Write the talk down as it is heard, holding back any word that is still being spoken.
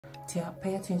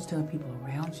Pay attention to the people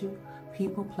around you,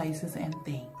 people, places, and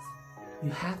things. You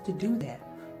have to do that.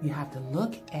 You have to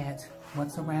look at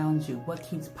what's around you, what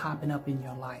keeps popping up in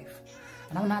your life.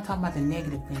 And I'm not talking about the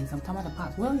negative things. I'm talking about the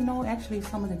positive. Well, you know, actually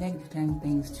some of the negative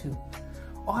things too.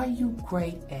 Are you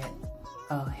great at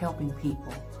helping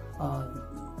people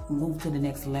move to the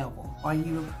next level? Are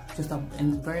you just a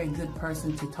very good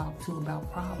person to talk to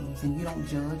about problems and you don't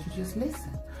judge, you just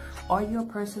listen? Are you a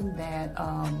person that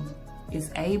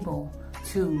is able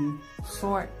to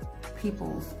sort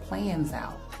people's plans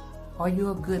out? Are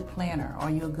you a good planner? Are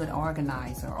you a good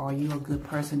organizer? Are you a good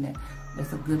person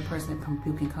that's a good person that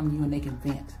people can come to you and they can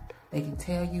vent? They can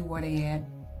tell you where they at.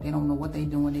 They don't know what they're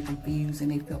doing. They're confused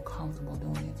and they feel comfortable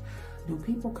doing it. Do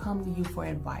people come to you for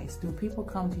advice? Do people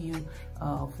come to you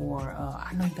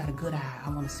I know you got a good eye. I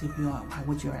want to see if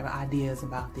what your idea is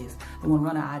about this. They want to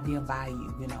run an idea by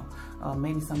you, you know.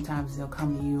 Maybe sometimes they'll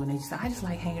come to you and they just say, I just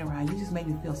like hanging around. You just make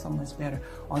me feel so much better.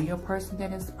 Or you're a person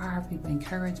that inspires people,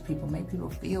 encourage people, make people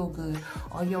feel good.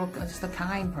 Or you're just a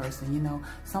kind person, you know.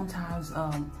 Sometimes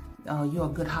you're a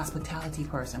good hospitality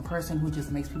person who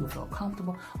just makes people feel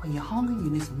comfortable. Or you're hungry,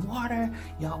 you need some water,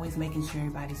 you're always making sure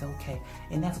everybody's okay.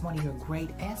 And that's one of your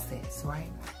great assets,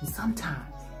 right? And sometimes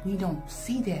we don't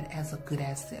see that as a good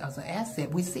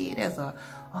asset, We see it as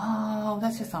oh,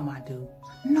 that's just something I do.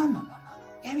 No.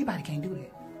 Everybody can't do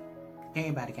that.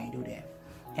 Everybody can't do that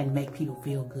and make people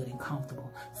feel good and comfortable.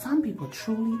 Some people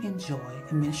truly enjoy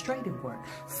administrative work.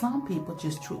 Some people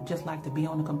just like to be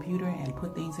on the computer and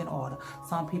put things in order.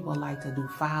 Some people like to do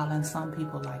filing. Some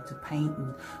people like to paint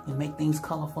and make things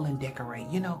colorful and decorate.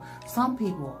 You know, some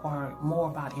people are more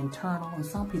about internal and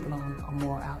some people are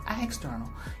more out external.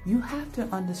 You have to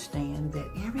understand that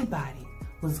everybody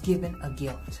was given a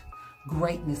gift.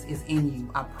 Greatness is in you.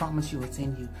 I promise you it's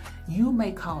in you. You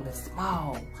may call it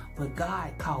small, but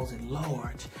God calls it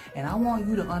large. And I want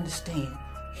you to understand,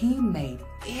 He made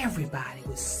everybody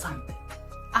with something.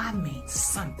 I mean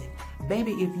something.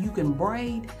 Baby, if you can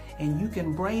braid and you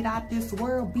can braid out this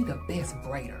world, be the best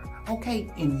braider.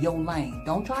 Okay, in your lane.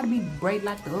 Don't try to be braid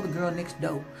like the other girl next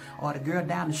door or the girl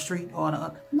down the street or the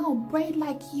other. No, braid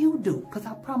like you do. Because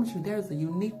I promise you, there's a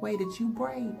unique way that you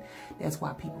braid. That's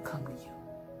why people come to you.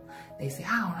 They say,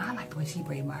 I like the way she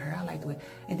braided my hair. I like the way.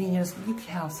 And then you can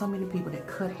have so many people that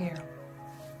cut hair.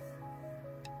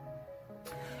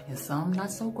 And some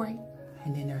not so great.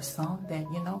 And then there's some that,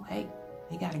 you know, hey,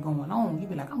 he got it going on. You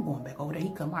be like, I'm going back over there. He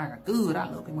cut my hair good. I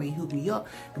love the way he hooked me up.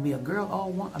 It could be a girl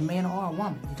or a man or a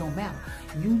woman. It don't matter.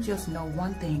 You just know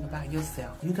one thing about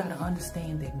yourself. You got to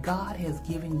understand that God has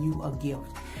given you a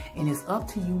gift. And it's up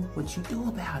to you what you do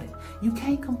about it. You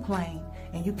can't complain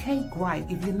and you can't gripe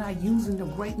if you're not using the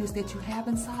greatness that you have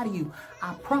inside of you.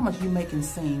 I promise you may can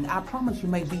sing. I promise you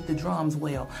may beat the drums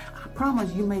well. I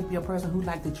promise you may be a person who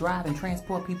like to drive and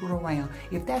transport people around.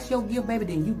 If that's your gift, baby,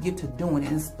 then you get to doing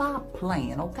it. And stop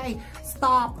playing, okay?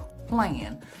 Stop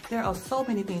playing. There are so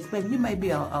many things, baby. You may be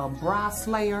a bra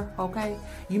slayer, okay?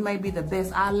 You may be the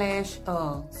best eyelash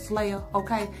slayer,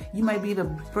 okay? You may be the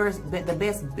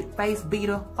best face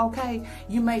beater, okay?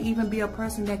 You may even be a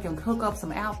person that can hook up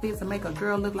some outfits and make a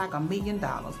girl look like $1 million,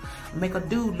 make a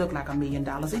dude look like $1 million.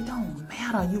 It don't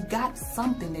matter. You got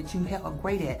something that you have a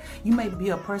great at. You may be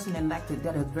a person that is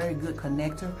a very good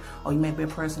connector, or you may be a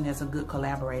person that's a good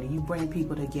collaborator. You bring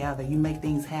people together. You make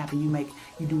things happen.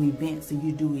 You do events and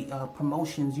you do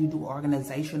promotions, you do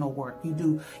organizational work, you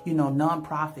do, you know,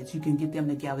 nonprofits. You can get them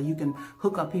together. You can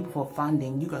hook up people for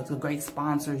funding. You got some great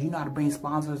sponsors. You know how to bring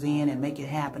sponsors in and make it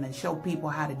happen and show people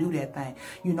how to do that thing.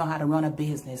 You know how to run a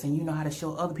business and you know how to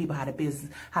show other people how to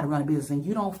run a business. And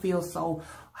you don't feel so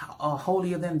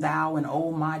holier than thou and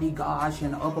almighty gosh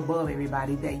and up above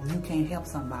everybody that you can't help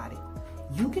somebody.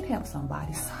 You can help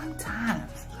somebody.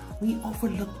 Sometimes we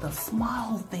overlook the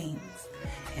small things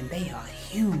and they are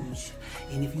huge.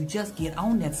 And if you just get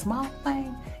on that small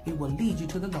thing, it will lead you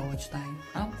to the large thing.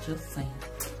 I'm just saying.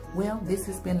 Well, this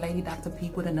has been Lady Dr. P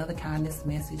with another kindness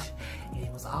message. And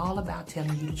it was all about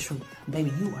telling you the truth.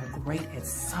 Baby, you are great at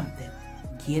something.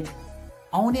 Get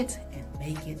on it and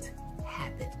make it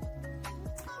happen.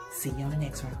 See you on the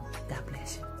next round. God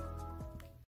bless you.